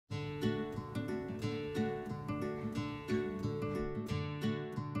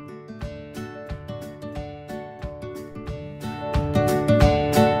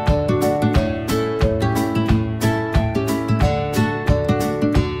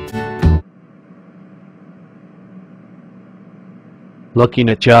Looking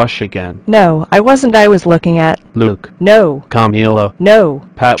at Josh again. No, I wasn't. I was looking at Luke. No. Camilo. No.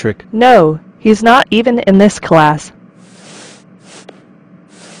 Patrick. No, he's not even in this class.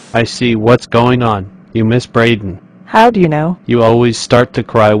 I see what's going on. You miss Braden. How do you know? You always start to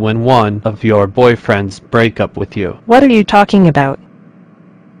cry when one of your boyfriends break up with you. What are you talking about?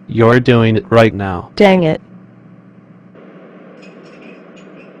 You're doing it right now. Dang it.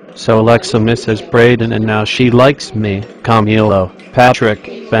 So Alexa misses Braden and now she likes me, Camilo,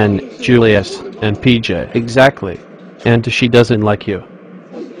 Patrick, Ben, Julius, and PJ. Exactly. And she doesn't like you.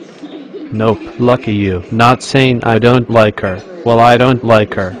 Nope, lucky you. Not saying I don't like her. Well, I don't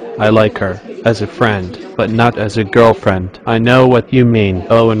like her. I like her as a friend, but not as a girlfriend. I know what you mean.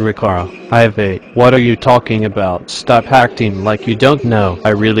 Oh, and Ricaro. What are you talking about? Stop acting like you don't know. I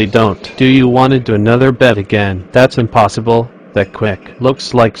really don't. Do you want to do another bet again? That's impossible. That quick.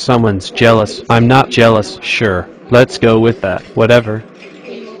 Looks like someone's jealous. I'm not jealous. Sure. Let's go with that. Whatever.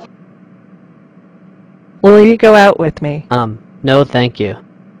 Will you go out with me? No thank you.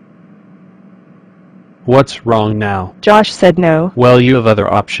 What's wrong now? Josh said no. Well, you have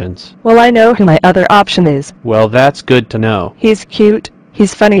other options. Well, I know who my other option is. Well, that's good to know. He's cute,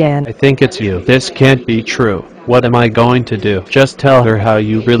 he's funny, I and think it's you. This can't be true. What am I going to do? Just tell her how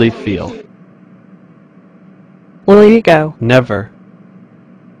you really feel. will you go? Never.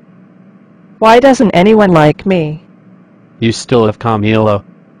 Why doesn't anyone like me? You still have Camilo.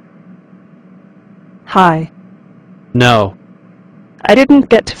 Hi. No. I didn't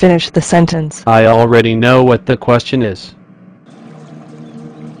get to finish the sentence. I already know what the question is.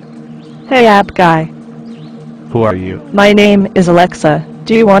 Hey, app guy. Who are you? My name is Alexa.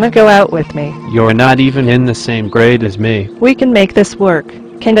 Do you want to go out with me? You're not even in the same grade as me. We can make this work.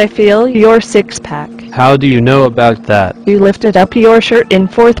 Can I feel your six-pack? How do you know about that? You lifted up your shirt in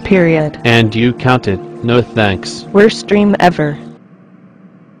fourth period. And you counted. No thanks. Worst dream ever.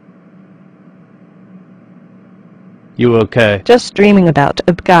 You okay? Just dreaming about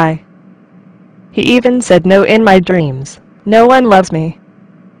a guy. He even said no in my dreams. No one loves me.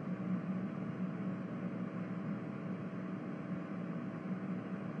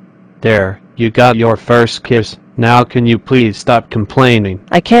 There, you got your first kiss. Now can you please stop complaining?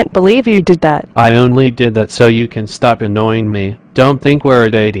 I can't believe you did that. I only did that so you can stop annoying me. Don't think we're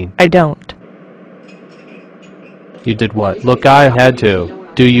dating. I don't. You did what? Look, I had to.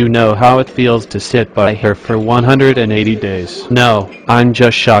 Do you know how it feels to sit by her for 180 days? No, I'm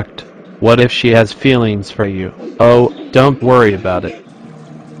just shocked. What if she has feelings for you? Oh, don't worry about it.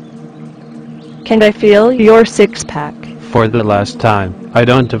 Can I feel your six-pack? For the last time, I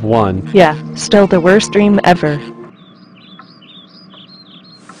don't have one. Yeah, still the worst dream ever.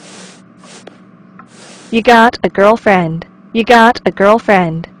 You got a girlfriend. You got a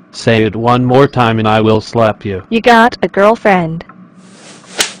girlfriend. Say it one more time and I will slap you. You got a girlfriend.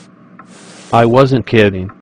 I wasn't kidding.